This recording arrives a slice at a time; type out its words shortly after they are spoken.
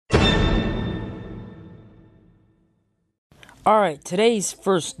Alright, today's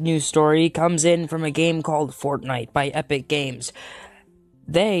first news story comes in from a game called Fortnite by Epic Games.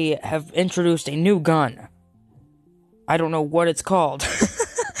 They have introduced a new gun. I don't know what it's called.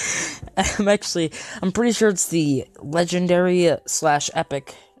 I'm pretty sure it's the Legendary /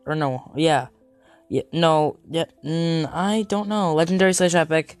 Epic. Or no, yeah. I don't know. Legendary /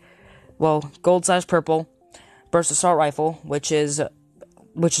 Epic. Well, Gold / Purple. Burst Assault Rifle, which is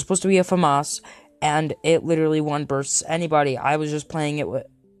supposed to be a FAMAS, and it literally one bursts anybody. I was just playing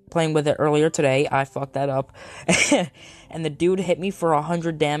with it earlier today. I fucked that up. And the dude hit me for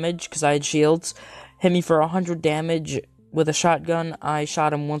 100 damage, because I had shields. Hit me for 100 damage with a shotgun. I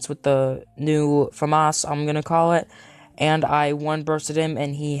shot him once with the new FAMAS, I'm gonna call it. And I one bursted him,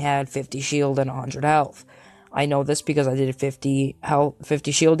 and he had 50 shield and 100 health. I know this because I did 50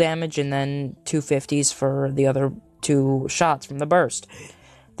 shield damage, and then 250s for the other 2 shots from the burst.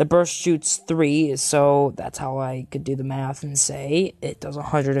 The burst shoots 3, so that's how I could do the math and say it does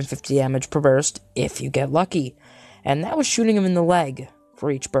 150 damage per burst if you get lucky. And that was shooting him in the leg for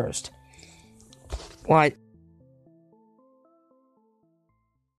each burst.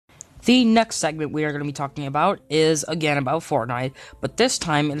 The next segment we are going to be talking about is, again, about Fortnite, but this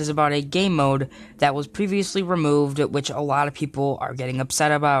time it is about a game mode that was previously removed, which a lot of people are getting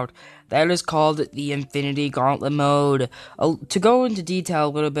upset about. That is called the Infinity Gauntlet mode. To go into detail a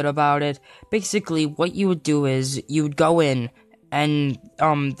little bit about it, basically what you would do is you would go in, and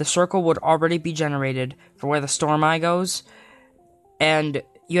the circle would already be generated for where the storm eye goes, and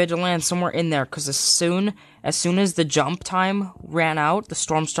you had to land somewhere in there, because as soon as the jump time ran out, the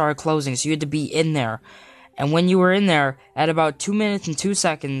storm started closing, so you had to be in there. And when you were in there, at about 2 minutes and 2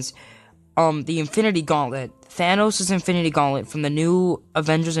 seconds, the Infinity Gauntlet, Thanos' Infinity Gauntlet from the new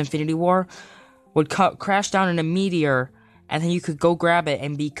Avengers Infinity War, would crash down in a meteor, and then you could go grab it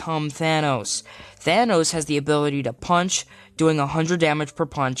and become Thanos. Thanos has the ability to punch, doing 100 damage per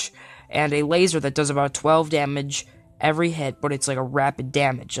punch, and a laser that does about 12 damage every hit, but it's like a rapid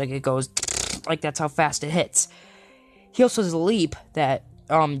damage. Like, it goes, like, that's how fast it hits. He also has a leap that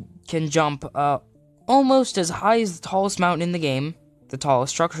can jump almost as high as the tallest mountain in the game, the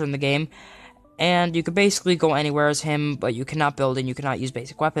tallest structure in the game, and you could basically go anywhere as him, but you cannot build and you cannot use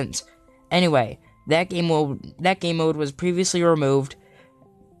basic weapons. Anyway, that game mode was previously removed,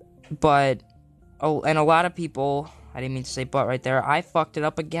 and a lot of people, I didn't mean to say but right there, I fucked it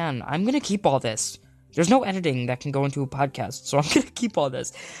up again. I'm gonna keep all this. There's no editing that can go into a podcast, so I'm gonna keep all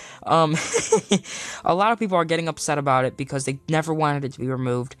this. A lot of people are getting upset about it because they never wanted it to be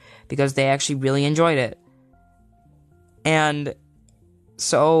removed, because they actually really enjoyed it. And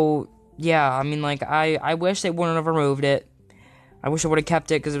so, yeah, I mean, like, I wish they wouldn't have removed it. I wish I would have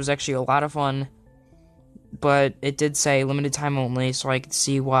kept it, because it was actually a lot of fun. But it did say limited time only, so I could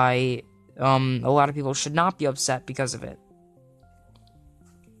see why a lot of people should not be upset because of it.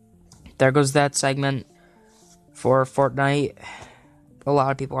 There goes that segment for Fortnite. A lot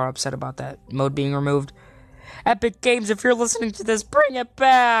of people are upset about that mode being removed. Epic Games, if you're listening to this, bring it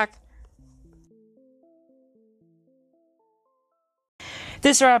back!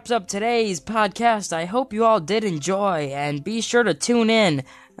 This wraps up today's podcast. I hope you all did enjoy, and be sure to tune in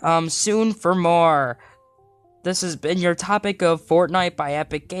soon for more. This has been your topic of Fortnite by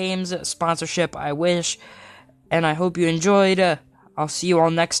Epic Games, sponsorship I wish, and I hope you enjoyed. I'll see you all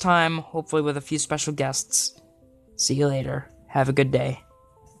next time, hopefully with a few special guests. See you later. Have a good day.